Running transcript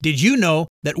Did you know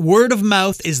that word of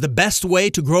mouth is the best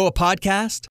way to grow a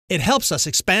podcast? It helps us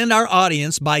expand our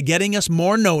audience by getting us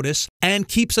more notice and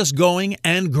keeps us going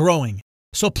and growing.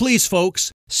 So please,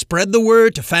 folks, spread the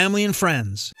word to family and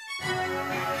friends.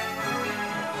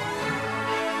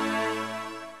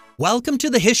 Welcome to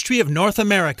the History of North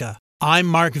America. I'm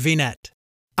Mark Vinette.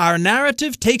 Our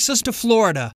narrative takes us to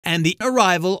Florida and the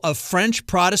arrival of French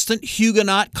Protestant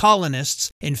Huguenot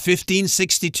colonists in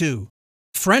 1562.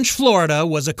 French Florida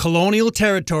was a colonial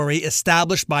territory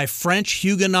established by French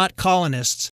Huguenot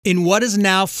colonists in what is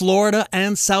now Florida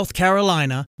and South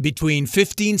Carolina between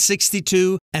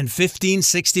 1562 and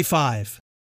 1565.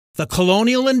 The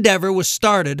colonial endeavor was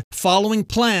started following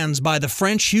plans by the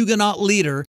French Huguenot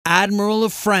leader, Admiral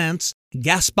of France,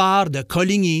 Gaspard de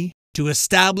Coligny, to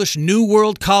establish New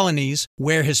World colonies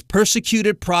where his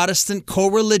persecuted Protestant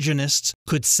co-religionists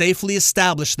could safely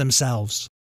establish themselves.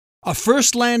 A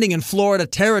first landing in Florida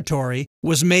territory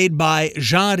was made by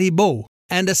Jean Ribault,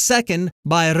 and a second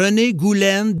by René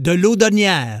Goulaine de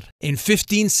Laudonnière in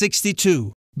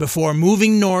 1562, before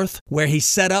moving north where he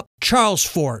set up Charles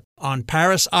Fort on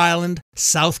Parris Island,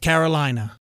 South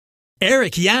Carolina.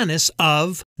 Eric Yanis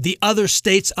of the Other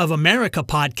States of America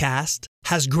podcast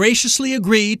has graciously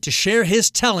agreed to share his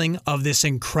telling of this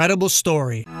incredible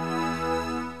story.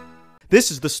 This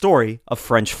is the story of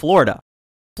French Florida.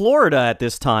 Florida at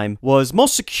this time was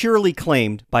most securely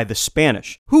claimed by the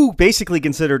Spanish, who basically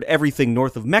considered everything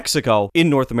north of Mexico in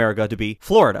North America to be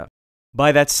Florida.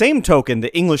 By that same token,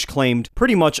 the English claimed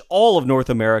pretty much all of North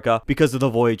America because of the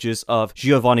voyages of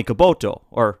Giovanni Caboto,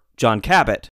 or John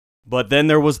Cabot. But then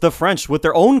there was the French with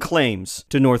their own claims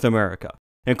to North America,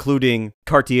 including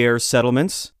Cartier's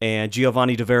settlements and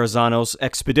Giovanni de Verrazano's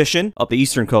expedition up the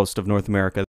eastern coast of North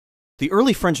America. The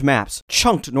early French maps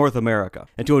chunked North America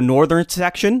into a northern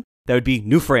section that would be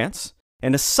New France,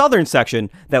 and a southern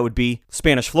section that would be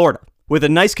Spanish Florida, with a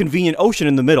nice convenient ocean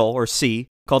in the middle, or sea,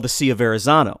 called the Sea of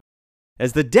Verrazano.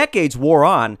 As the decades wore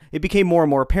on, it became more and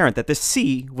more apparent that the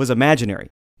sea was imaginary.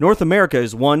 North America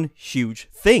is one huge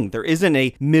thing. There isn't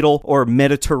a middle or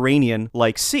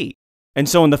Mediterranean-like sea. And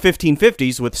so in the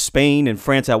 1550s, with Spain and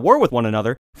France at war with one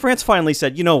another, France finally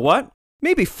said, you know what?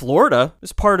 Maybe Florida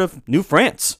is part of New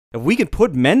France. If we can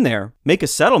put men there, make a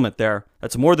settlement there,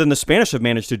 that's more than the Spanish have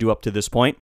managed to do up to this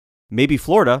point. Maybe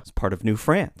Florida is part of New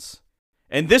France.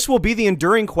 And this will be the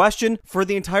enduring question for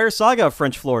the entire saga of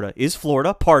French Florida. Is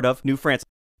Florida part of New France?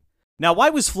 Now, why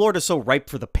was Florida so ripe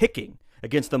for the picking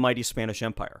against the mighty Spanish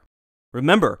Empire?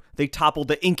 Remember, they toppled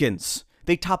the Incans.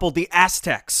 They toppled the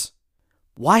Aztecs.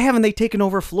 Why haven't they taken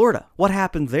over Florida? What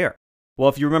happened there? Well,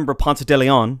 if you remember, Ponce de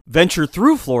Leon ventured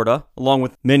through Florida, along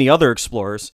with many other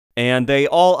explorers, and they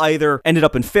all either ended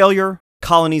up in failure,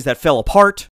 colonies that fell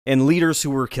apart, and leaders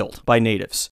who were killed by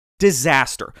natives.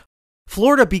 Disaster.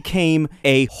 Florida became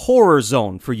a horror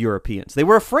zone for Europeans. They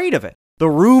were afraid of it. The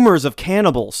rumors of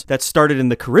cannibals that started in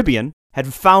the Caribbean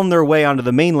had found their way onto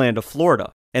the mainland of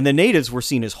Florida, and the natives were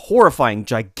seen as horrifying,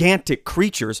 gigantic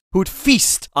creatures who'd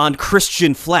feast on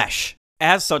Christian flesh.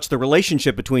 As such, the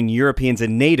relationship between Europeans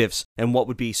and natives and what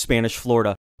would be Spanish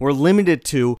Florida were limited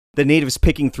to the natives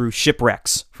picking through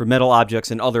shipwrecks for metal objects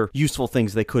and other useful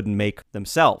things they couldn't make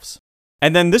themselves.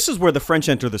 And then this is where the French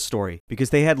enter the story,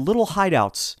 because they had little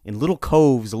hideouts in little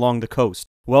coves along the coast,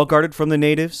 well guarded from the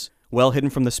natives, well hidden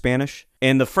from the Spanish,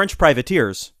 and the French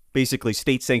privateers, basically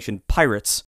state-sanctioned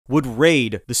pirates, would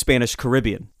raid the Spanish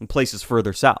Caribbean and places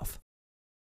further south.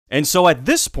 And so at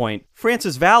this point, France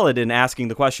is valid in asking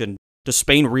the question, does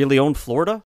Spain really own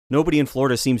Florida? Nobody in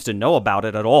Florida seems to know about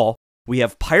it at all. We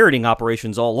have pirating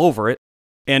operations all over it.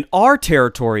 And our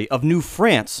territory of New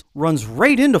France runs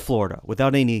right into Florida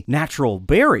without any natural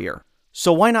barrier.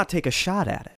 So why not take a shot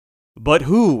at it? But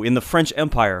who in the French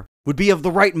Empire would be of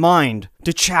the right mind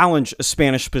to challenge a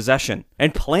Spanish possession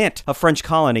and plant a French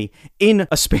colony in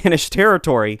a Spanish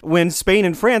territory when Spain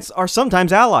and France are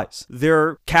sometimes allies?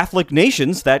 They're Catholic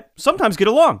nations that sometimes get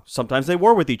along. Sometimes they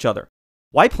war with each other.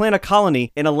 Why plant a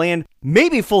colony in a land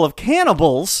maybe full of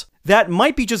cannibals that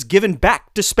might be just given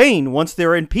back to Spain once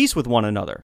they're in peace with one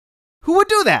another? Who would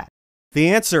do that? The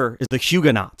answer is the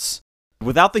Huguenots.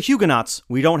 Without the Huguenots,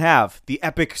 we don't have the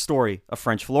epic story of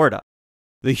French Florida.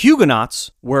 The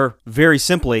Huguenots were, very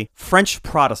simply, French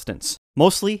Protestants,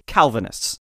 mostly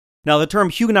Calvinists. Now, the term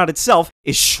Huguenot itself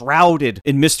is shrouded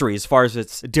in mystery as far as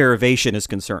its derivation is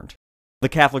concerned. The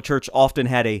Catholic Church often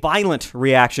had a violent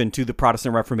reaction to the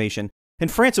Protestant Reformation. In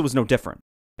France, it was no different.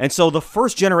 And so the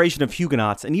first generation of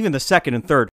Huguenots, and even the second and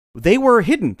third, they were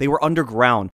hidden. They were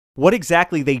underground. What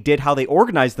exactly they did, how they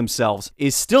organized themselves,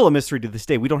 is still a mystery to this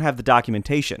day. We don't have the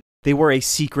documentation. They were a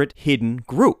secret, hidden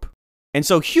group. And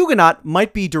so Huguenot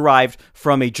might be derived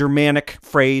from a Germanic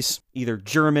phrase, either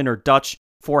German or Dutch,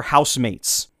 for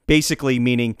housemates. Basically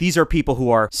meaning these are people who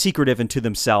are secretive into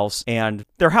themselves and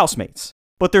they're housemates.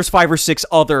 But there's 5 or 6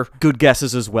 other good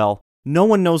guesses as well. No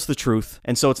one knows the truth,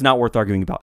 and so it's not worth arguing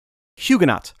about.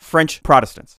 Huguenots, French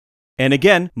Protestants. And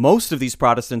again, most of these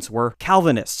Protestants were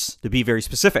Calvinists, to be very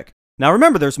specific. Now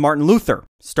remember, there's Martin Luther,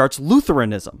 starts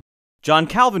Lutheranism. John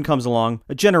Calvin comes along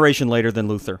a generation later than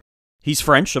Luther. He's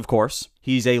French, of course.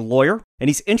 He's a lawyer, and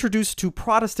he's introduced to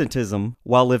Protestantism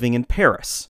while living in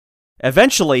Paris.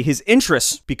 Eventually, his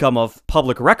interests become of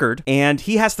public record, and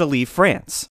he has to leave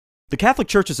France. The Catholic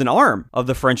Church is an arm of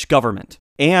the French government,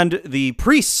 and the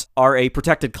priests are a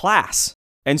protected class.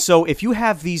 And so if you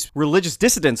have these religious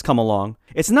dissidents come along,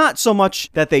 it's not so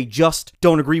much that they just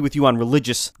don't agree with you on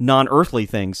religious, non-earthly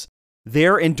things.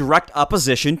 They're in direct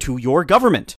opposition to your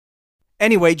government.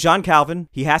 Anyway, John Calvin,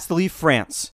 he has to leave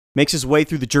France, makes his way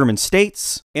through the German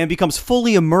states, and becomes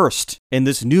fully immersed in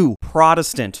this new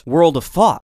Protestant world of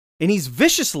thought. And he's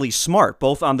viciously smart,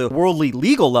 both on the worldly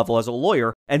legal level as a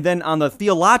lawyer, and then on the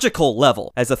theological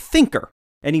level as a thinker.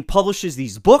 And he publishes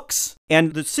these books,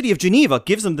 and the city of Geneva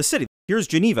gives him the city. Here's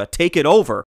Geneva, take it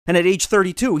over. And at age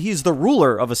 32, he's the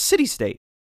ruler of a city-state.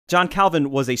 John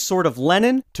Calvin was a sort of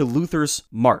Lenin to Luther's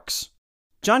Marx.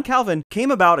 John Calvin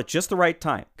came about at just the right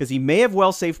time, because he may have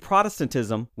well saved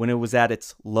Protestantism when it was at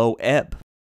its low ebb.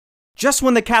 Just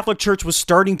when the Catholic Church was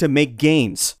starting to make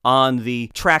gains on the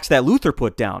tracks that Luther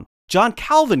put down, John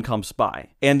Calvin comes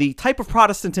by, and the type of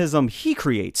Protestantism he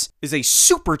creates is a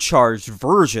supercharged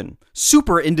version,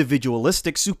 super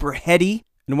individualistic, super heady.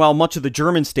 And while much of the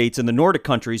German states and the Nordic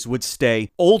countries would stay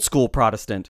old school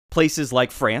Protestant, places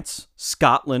like France,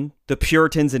 Scotland, the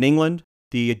Puritans in England,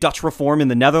 the Dutch Reform in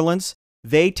the Netherlands,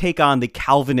 they take on the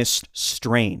Calvinist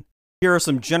strain. Here are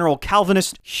some general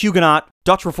Calvinist, Huguenot,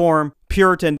 Dutch Reform,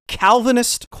 Puritan,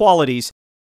 Calvinist qualities.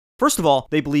 First of all,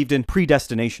 they believed in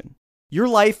predestination. Your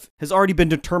life has already been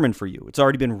determined for you. It's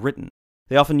already been written.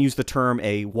 They often use the term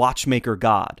a watchmaker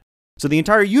God. So the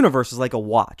entire universe is like a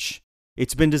watch.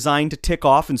 It's been designed to tick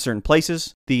off in certain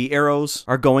places. The arrows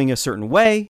are going a certain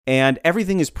way, and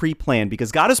everything is pre-planned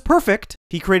because God is perfect.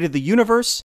 He created the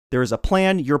universe. There is a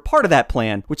plan. You're part of that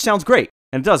plan, which sounds great.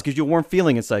 And it does, gives you a warm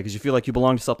feeling inside because you feel like you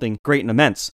belong to something great and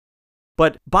immense.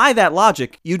 But by that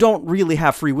logic, you don't really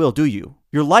have free will, do you?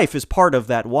 Your life is part of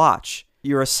that watch.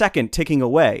 You're a second ticking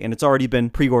away, and it's already been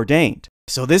preordained.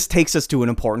 So this takes us to an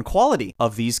important quality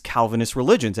of these Calvinist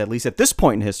religions, at least at this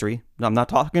point in history. I'm not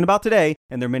talking about today,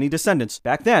 and there are many descendants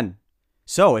back then.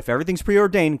 So if everything's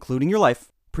preordained, including your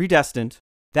life, predestined,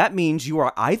 that means you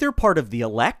are either part of the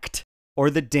elect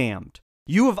or the damned.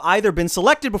 You have either been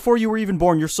selected before you were even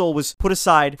born, your soul was put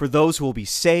aside for those who will be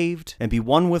saved and be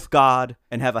one with God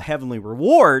and have a heavenly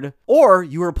reward, or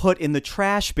you are put in the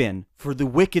trash bin for the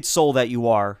wicked soul that you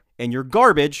are, and your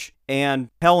garbage and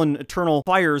hell and eternal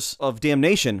fires of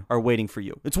damnation are waiting for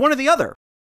you. It's one or the other.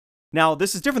 Now,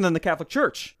 this is different than the Catholic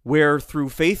Church, where through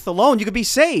faith alone you can be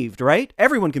saved, right?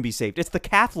 Everyone can be saved. It's the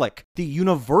Catholic, the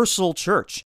universal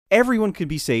church. Everyone can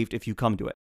be saved if you come to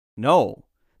it. No.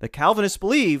 The Calvinists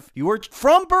believe you were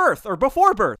from birth or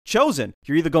before birth chosen.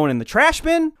 You're either going in the trash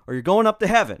bin or you're going up to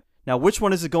heaven. Now, which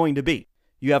one is it going to be?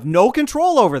 You have no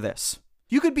control over this.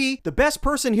 You could be the best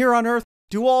person here on earth,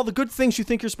 do all the good things you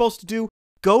think you're supposed to do,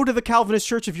 go to the Calvinist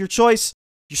church of your choice.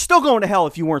 You're still going to hell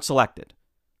if you weren't selected.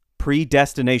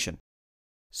 Predestination.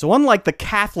 So unlike the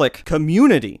Catholic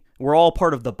community, we're all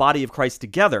part of the body of Christ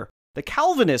together, the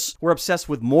Calvinists were obsessed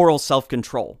with moral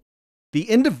self-control. The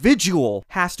individual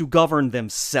has to govern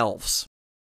themselves.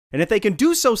 And if they can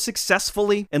do so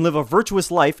successfully and live a virtuous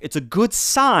life, it's a good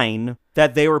sign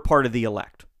that they were part of the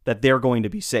elect, that they're going to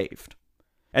be saved.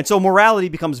 And so morality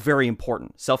becomes very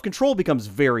important. Self-control becomes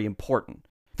very important.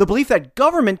 The belief that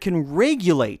government can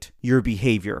regulate your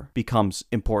behavior becomes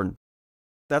important.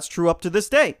 That's true up to this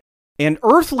day. And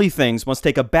earthly things must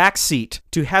take a backseat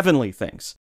to heavenly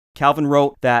things. Calvin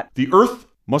wrote that the earth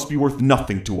must be worth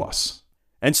nothing to us.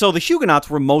 And so the Huguenots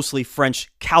were mostly French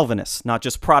Calvinists, not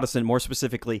just Protestant, more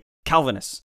specifically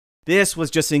Calvinists. This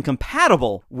was just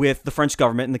incompatible with the French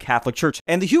government and the Catholic Church.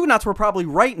 And the Huguenots were probably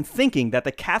right in thinking that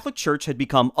the Catholic Church had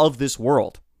become of this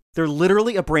world. They're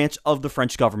literally a branch of the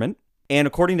French government. And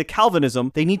according to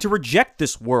Calvinism, they need to reject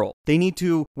this world. They need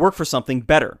to work for something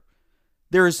better.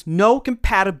 There is no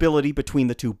compatibility between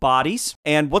the two bodies.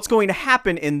 And what's going to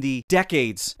happen in the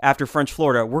decades after French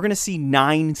Florida, we're going to see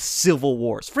 9 civil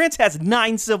wars. France has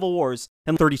 9 civil wars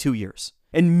in 32 years,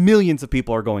 and millions of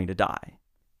people are going to die.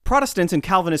 Protestants and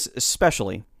Calvinists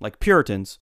especially, like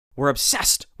Puritans, were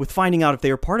obsessed with finding out if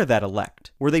they were part of that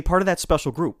elect. Were they part of that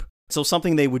special group? So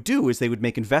something they would do is they would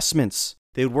make investments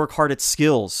They would work hard at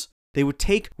skills. They would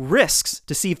take risks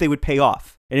to see if they would pay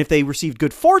off. And if they received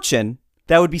good fortune,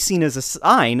 that would be seen as a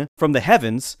sign from the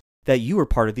heavens that you were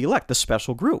part of the elect, the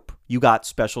special group. You got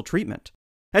special treatment.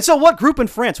 And so what group in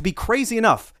France would be crazy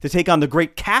enough to take on the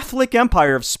great Catholic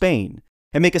Empire of Spain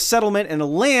and make a settlement in a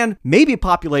land maybe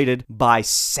populated by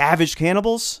savage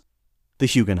cannibals? The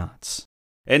Huguenots.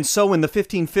 And so in the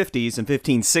 1550s and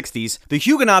 1560s, the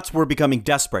Huguenots were becoming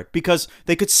desperate because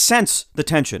they could sense the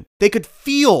tension. They could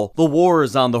feel the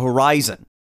wars on the horizon.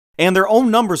 And their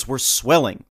own numbers were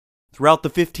swelling. Throughout the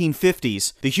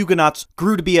 1550s, the Huguenots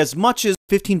grew to be as much as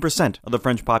 15% of the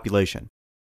French population.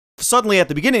 Suddenly, at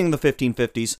the beginning of the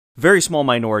 1550s, very small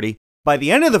minority. By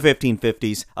the end of the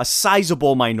 1550s, a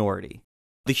sizable minority.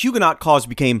 The Huguenot cause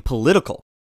became political.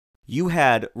 You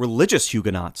had religious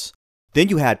Huguenots. Then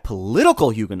you had political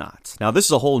Huguenots. Now, this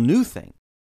is a whole new thing.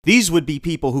 These would be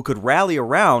people who could rally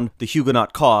around the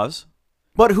Huguenot cause,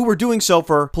 but who were doing so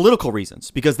for political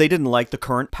reasons, because they didn't like the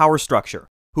current power structure,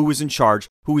 who was in charge,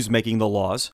 who was making the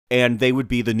laws, and they would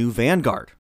be the new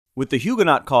vanguard. With the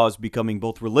Huguenot cause becoming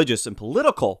both religious and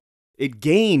political, it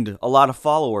gained a lot of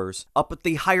followers up at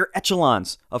the higher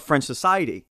echelons of French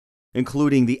society,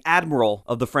 including the admiral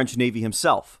of the French Navy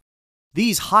himself.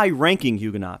 These high-ranking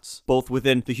Huguenots, both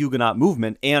within the Huguenot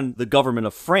movement and the government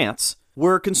of France,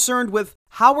 were concerned with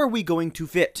how are we going to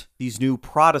fit these new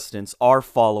Protestants, our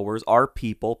followers, our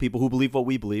people who believe what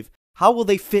we believe, how will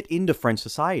they fit into French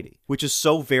society, which is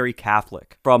so very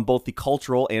Catholic from both the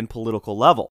cultural and political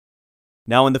level.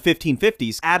 Now in the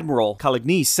 1550s, Admiral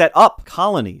Coligny set up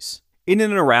colonies in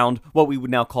and around what we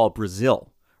would now call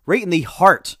Brazil, right in the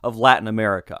heart of Latin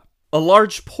America. A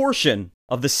large portion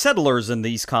of the settlers in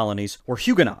these colonies were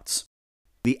Huguenots.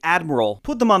 The admiral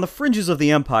put them on the fringes of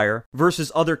the empire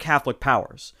versus other Catholic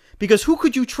powers, because who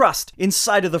could you trust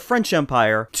inside of the French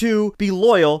Empire to be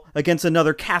loyal against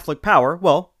another Catholic power?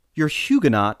 Well, your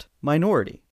Huguenot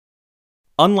minority.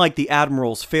 Unlike the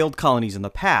admiral's failed colonies in the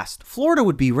past, Florida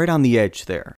would be right on the edge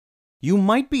there. You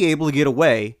might be able to get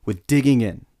away with digging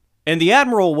in. And the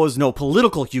admiral was no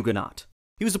political Huguenot.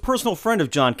 He was a personal friend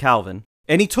of John Calvin,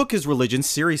 and he took his religion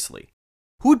seriously.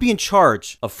 Who would be in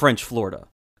charge of French Florida?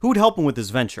 Who would help him with his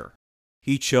venture?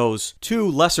 He chose two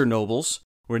lesser nobles,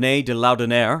 René de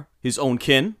Laudonnière, his own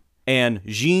kin, and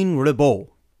Jean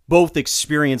Ribault, both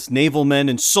experienced naval men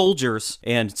and soldiers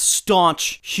and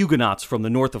staunch Huguenots from the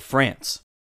north of France.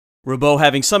 Ribault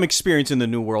having some experience in the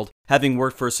New World, having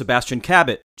worked for Sebastian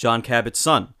Cabot, John Cabot's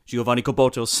son, Giovanni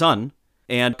Caboto's son,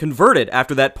 and converted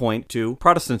after that point to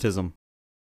Protestantism.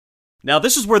 Now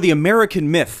this is where the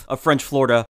American myth of French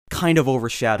Florida kind of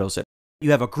overshadows it.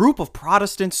 You have a group of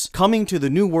Protestants coming to the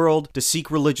New World to seek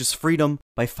religious freedom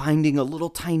by finding a little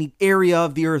tiny area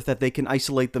of the earth that they can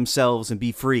isolate themselves and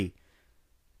be free.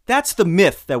 That's the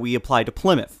myth that we apply to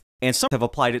Plymouth, and some have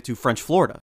applied it to French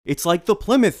Florida. It's like the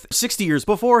Plymouth 60 years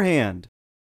beforehand.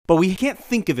 But we can't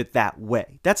think of it that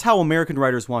way. That's how American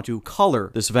writers want to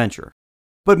color this venture.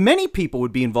 But many people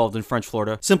would be involved in French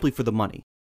Florida simply for the money.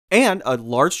 And a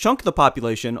large chunk of the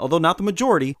population, although not the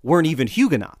majority, weren't even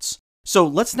Huguenots. So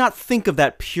let's not think of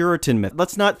that Puritan myth.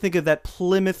 Let's not think of that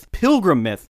Plymouth Pilgrim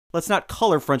myth. Let's not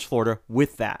color French Florida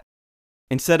with that.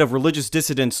 Instead of religious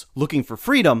dissidents looking for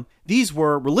freedom, these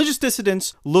were religious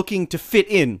dissidents looking to fit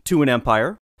into an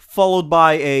empire, followed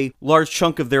by a large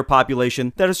chunk of their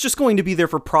population that is just going to be there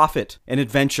for profit and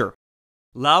adventure.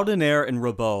 Laudonnière and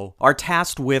Ribault are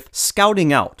tasked with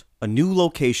scouting out a new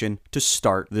location to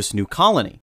start this new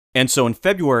colony. And so in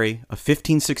February of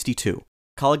 1562,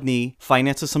 Coligny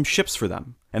finances some ships for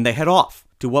them, and they head off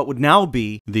to what would now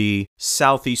be the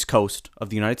southeast coast of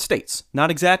the United States.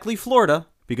 Not exactly Florida,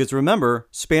 because remember,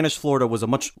 Spanish Florida was a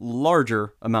much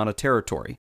larger amount of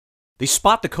territory. They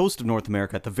spot the coast of North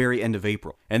America at the very end of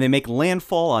April, and they make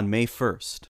landfall on May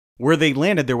 1st. Where they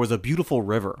landed, there was a beautiful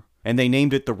river, and they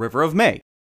named it the River of May.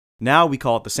 Now we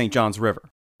call it the St. John's River.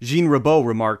 Jean Ribault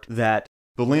remarked that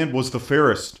The land was the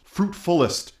fairest,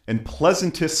 fruitfulest, and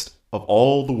pleasantest of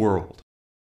all the world.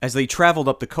 As they traveled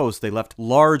up the coast, they left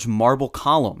large marble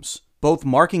columns, both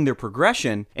marking their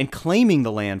progression and claiming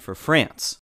the land for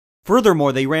France.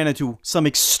 Furthermore, they ran into some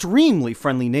extremely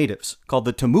friendly natives called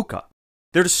the Temuca.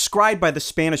 They're described by the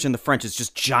Spanish and the French as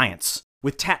just giants,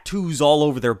 with tattoos all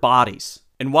over their bodies.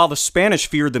 And while the Spanish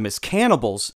feared them as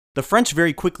cannibals, the French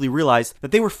very quickly realized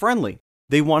that they were friendly.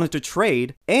 They wanted to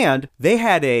trade, and they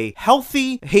had a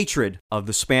healthy hatred of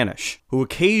the Spanish, who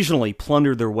occasionally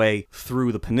plundered their way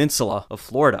through the peninsula of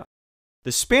Florida.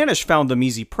 The Spanish found them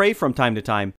easy prey from time to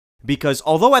time, because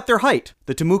although at their height,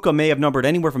 the Temuca may have numbered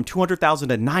anywhere from 200,000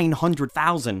 to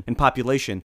 900,000 in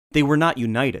population, they were not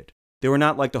united. They were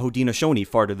not like the Haudenosaunee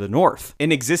far to the north,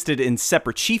 and existed in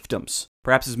separate chiefdoms,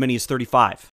 perhaps as many as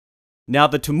 35. Now,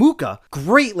 the Timucua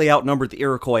greatly outnumbered the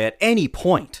Iroquois at any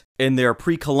point in their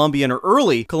pre-Columbian or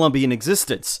early Columbian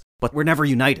existence, but were never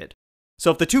united.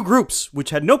 So if the two groups, which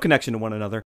had no connection to one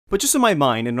another, but just in my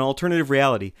mind, in an alternative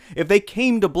reality, if they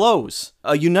came to blows,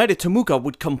 a united Timucua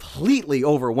would completely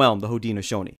overwhelm the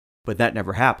Haudenosaunee. But that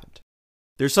never happened.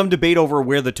 There's some debate over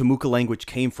where the Timucua language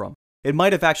came from. It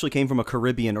might have actually came from a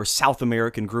Caribbean or South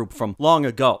American group from long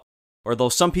ago. Or though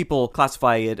some people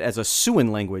classify it as a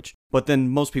Siouan language, but then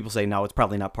most people say, no, it's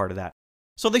probably not part of that.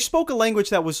 So they spoke a language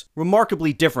that was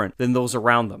remarkably different than those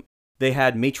around them. They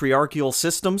had matriarchal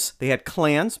systems, they had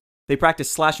clans, they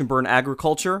practiced slash and burn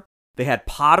agriculture, they had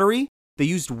pottery, they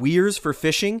used weirs for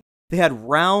fishing, they had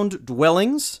round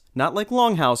dwellings, not like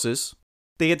longhouses.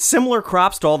 They had similar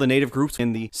crops to all the native groups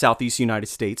in the southeast United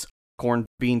States, corn,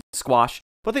 beans, squash,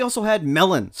 but they also had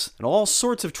melons and all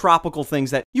sorts of tropical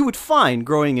things that you would find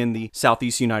growing in the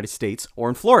southeast United States or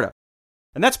in Florida.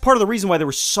 And that's part of the reason why there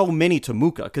were so many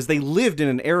Timucua, because they lived in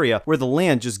an area where the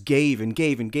land just gave and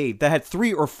gave and gave, that had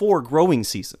 3 or 4 growing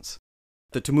seasons.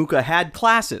 The Timucua had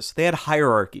classes, they had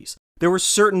hierarchies. There were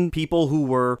certain people who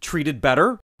were treated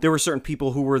better, there were certain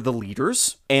people who were the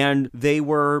leaders, and they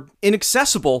were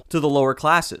inaccessible to the lower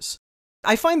classes.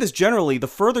 I find this generally, the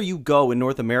further you go in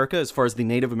North America, as far as the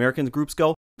Native American groups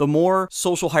go, the more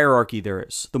social hierarchy there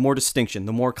is, the more distinction,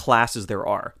 the more classes there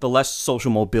are, the less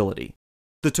social mobility.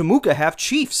 The Timucua have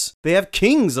chiefs, they have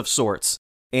kings of sorts,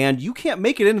 and you can't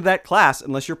make it into that class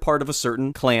unless you're part of a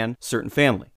certain clan, certain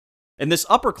family. And this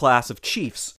upper class of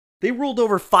chiefs, they ruled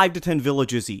over 5 to 10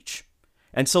 villages each.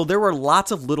 And so there were lots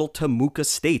of little Timucua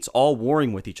states all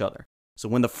warring with each other. So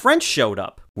when the French showed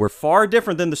up, were far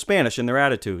different than the Spanish in their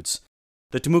attitudes.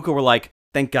 The Timucua were like,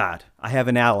 thank God, I have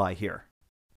an ally here.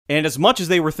 And as much as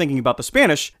they were thinking about the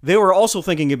Spanish, they were also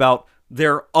thinking about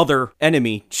their other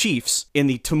enemy chiefs in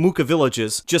the Timucua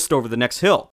villages just over the next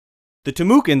hill. The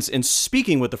Timucans, in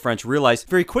speaking with the French, realized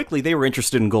very quickly they were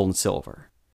interested in gold and silver.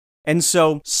 And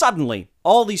so, suddenly,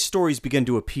 all these stories began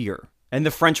to appear. And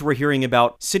the French were hearing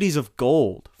about cities of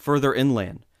gold further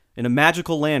inland, in a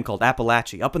magical land called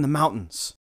Appalachia, up in the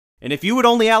mountains. And if you would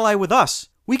only ally with us,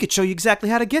 we could show you exactly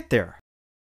how to get there.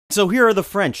 So here are the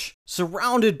French,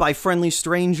 surrounded by friendly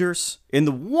strangers, in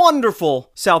the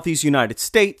wonderful southeast United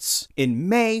States. In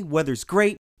May, weather's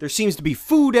great, there seems to be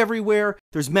food everywhere,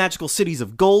 there's magical cities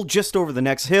of gold just over the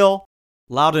next hill.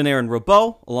 Laudonnière and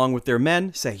Ribault, along with their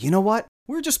men, say, you know what?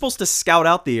 We're just supposed to scout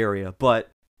out the area, but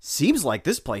seems like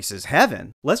this place is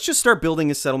heaven. Let's just start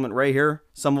building a settlement right here.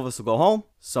 Some of us will go home,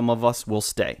 some of us will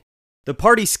stay. The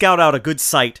party scout out a good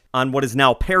site on what is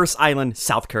now Parris Island,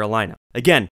 South Carolina.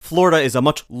 Again, Florida is a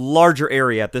much larger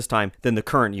area at this time than the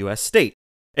current U.S. state.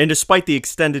 And despite the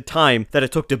extended time that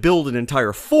it took to build an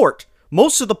entire fort,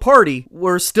 most of the party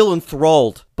were still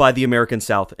enthralled by the American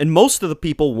South, and most of the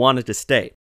people wanted to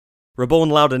stay. Ribault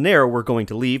and Laudonnière were going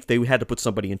to leave, they had to put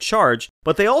somebody in charge,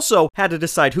 but they also had to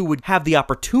decide who would have the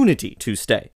opportunity to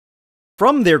stay.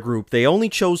 From their group, they only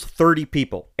chose 30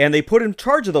 people, and they put in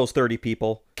charge of those 30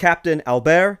 people Captain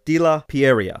Albert de la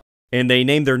Pierria, and they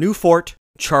named their new fort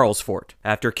Charles Fort,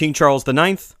 after King Charles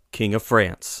IX, King of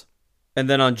France. And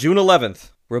then on June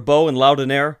 11th, Ribault and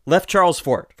Laudonnière left Charles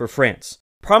Fort for France,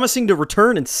 promising to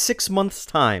return in 6 months'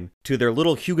 time to their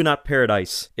little Huguenot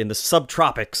paradise in the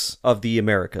subtropics of the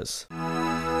Americas.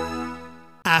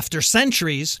 After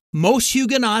centuries, most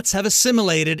Huguenots have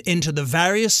assimilated into the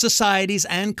various societies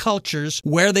and cultures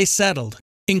where they settled,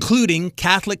 including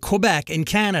Catholic Quebec in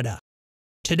Canada.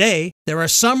 Today, there are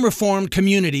some Reformed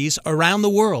communities around the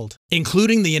world,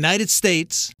 including the United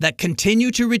States, that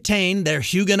continue to retain their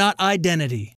Huguenot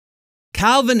identity.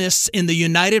 Calvinists in the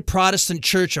United Protestant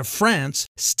Church of France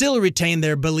still retain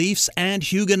their beliefs and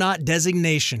Huguenot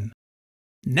designation.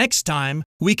 Next time,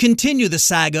 we continue the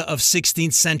saga of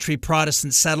 16th century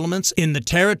Protestant settlements in the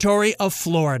territory of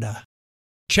Florida.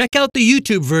 Check out the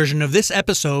YouTube version of this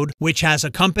episode, which has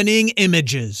accompanying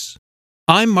images.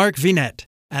 I'm Mark Vinette,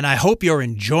 and I hope you're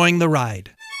enjoying the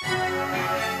ride.